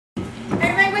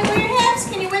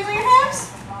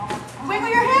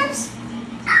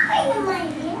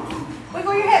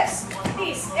Wiggle your hips.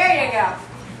 Peace. There you go.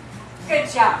 Good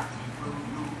job.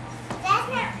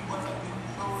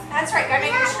 That's right. Gotta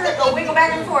make your skirt go wiggle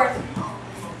back and forth.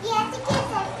 You have to get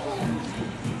that.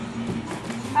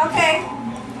 Okay.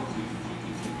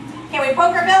 Can we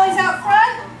poke our bellies out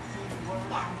front?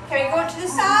 Can we go to the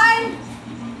side?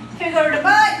 Can we go to the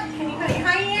butt? Can you put your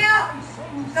hiney out?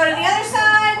 Go to the other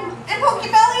side and poke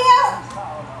your belly out.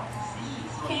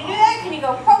 Can you do that? Can you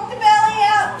go poke the belly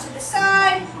out to the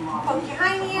side, poke your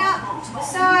hiney out to the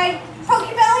side, poke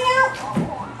your belly out?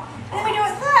 And then we do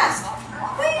it fast.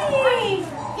 Whee!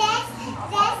 That's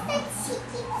the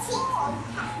cheeky.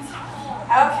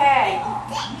 Okay.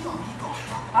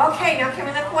 Okay, now can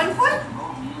we lift one foot?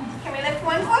 Can we lift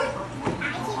one foot?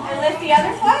 And lift the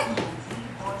other foot?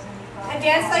 And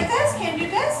dance like this? Can you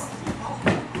do this?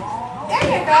 There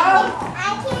you go.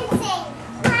 I can sing.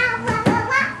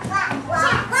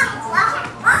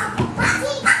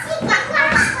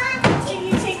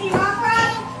 Tiki tiki rock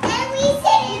rock. And we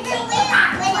sing in the wind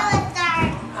when it was dark.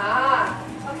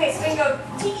 Ah. Okay, so we can go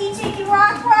tiki tiki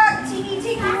rock rock, tiki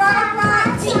tiki rock rock,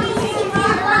 tiki tiki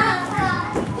rock rock.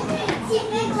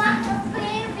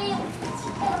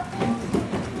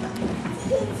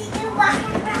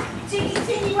 Tiki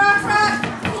tiki rock rock.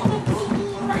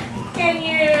 Can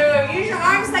you use your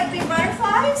arms like big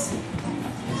butterflies?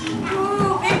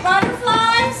 Ooh, big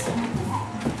butterflies.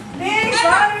 Big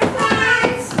butterflies.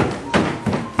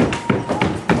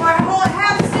 Or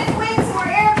have stick wings or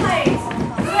airplanes.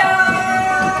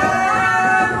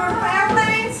 More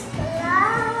airplanes.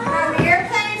 Are we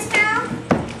airplanes now?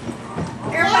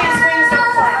 Airplanes wings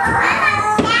don't flap.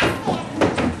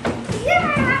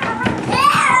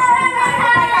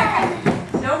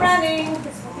 No running.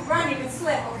 Because if you run, you can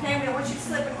slip. Okay, we don't want you to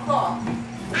slip and fall.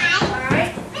 All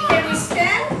right. Can we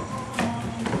spin?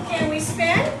 Can we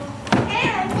spin?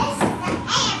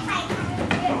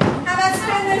 How about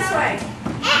spin this way?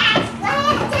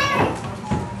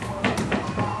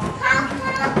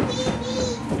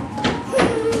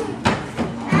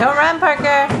 Don't run,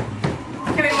 Parker.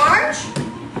 Can we march?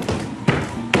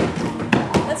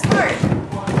 Let's march.